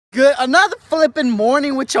Good, another flipping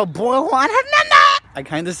morning with your boy Juan Hernandez. I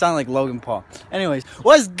kind of sound like Logan Paul. Anyways,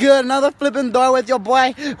 what's good? Another flipping door with your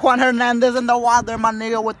boy Juan Hernandez in the water, my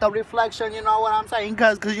nigga, with the reflection. You know what I'm saying?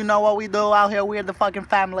 Cause you know what we do out here. We're the fucking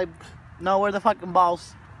family. No, we're the fucking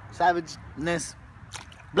boss. Savageness.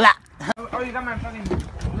 Blah. Oh, you got my fucking.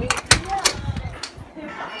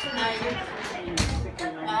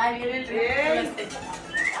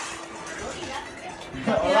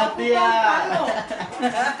 Hola, tía.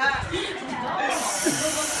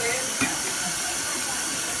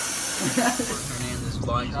 Hernandez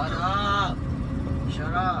vlog. Shut up.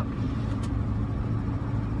 Shut up.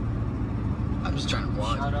 I'm just trying to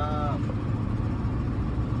vlog. Shut up.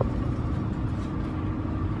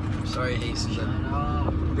 I'm sorry, Hasten. Shut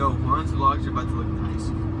up. Yo, Juan's vlogs are about to look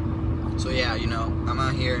nice. So yeah, you know, I'm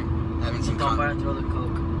out here having some Don't buy throw the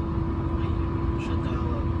coke. Shut the hell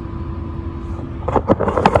up.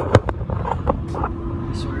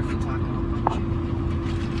 I swear if you talk, I'll punch you.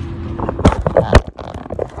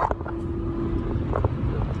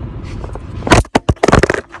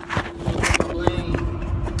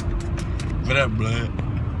 What up, blood?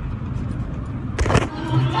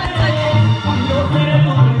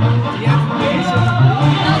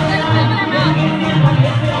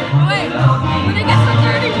 Wait, when it gets to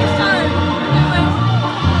 30, we start.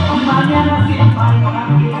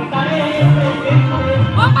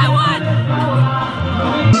 One by one.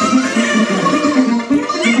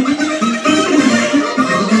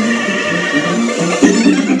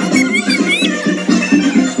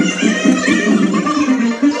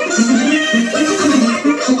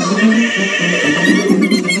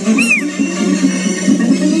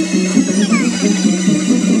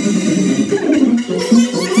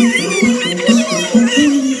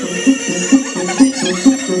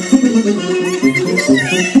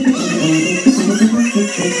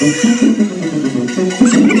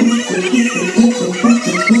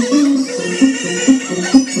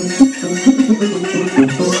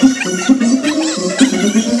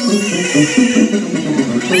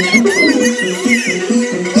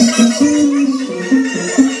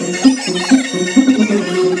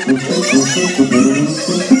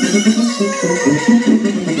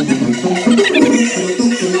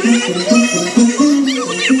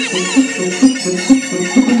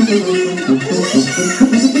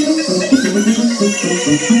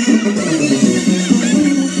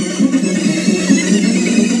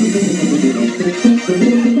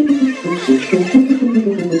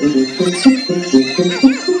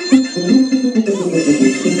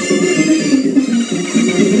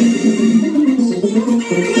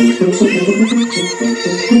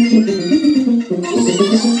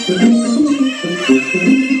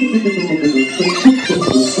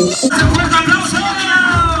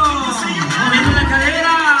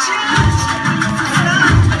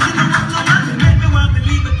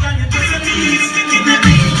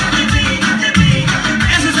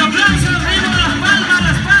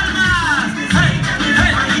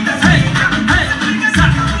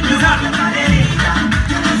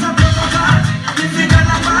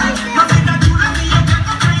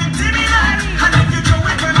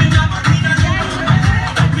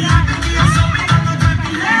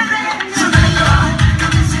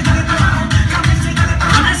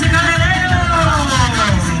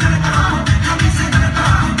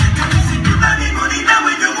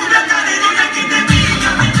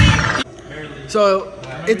 So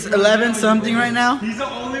it's 11 something right now,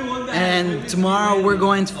 and tomorrow we're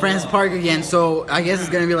going to France Park again. So I guess it's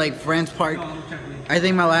gonna be like France Park. I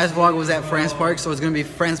think my last vlog was at France Park, so it's gonna be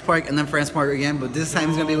France Park and then France Park again. But this time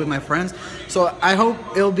it's gonna be with my friends. So I hope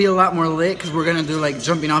it'll be a lot more lit because we're gonna do like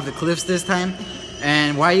jumping off the cliffs this time.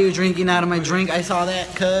 And why are you drinking out of my drink? I saw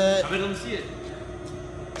that cut.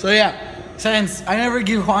 So yeah, since I never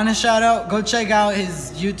give Juan a shout out, go check out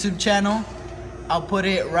his YouTube channel. I'll put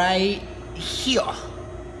it right here.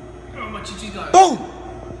 Boom!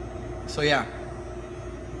 So yeah,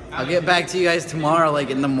 I'll get back to you guys tomorrow, like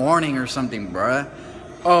in the morning or something, bruh.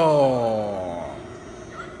 Oh,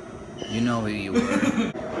 you know who you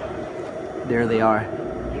were. There they are.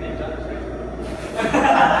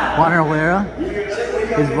 Juan Herrera.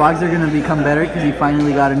 His vlogs are gonna become better because he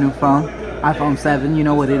finally got a new phone, iPhone 7. You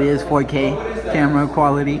know what it is, 4K camera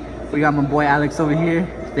quality. We got my boy Alex over here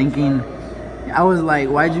thinking. I was like,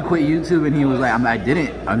 why'd you quit YouTube? And he was like, I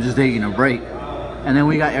didn't. I'm just taking a break. And then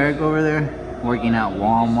we got Eric over there working at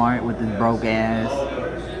Walmart with his broke ass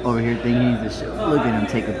over here thinking he's the shit. Look at him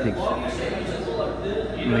take a picture.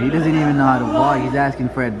 But he doesn't even know how to vlog. He's asking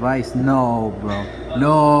for advice. No, bro. No.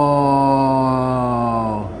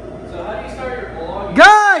 So how do you start your vlog?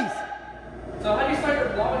 Guys! So how do you start your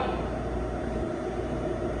vlogging?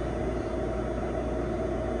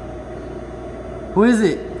 Who is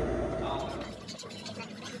it?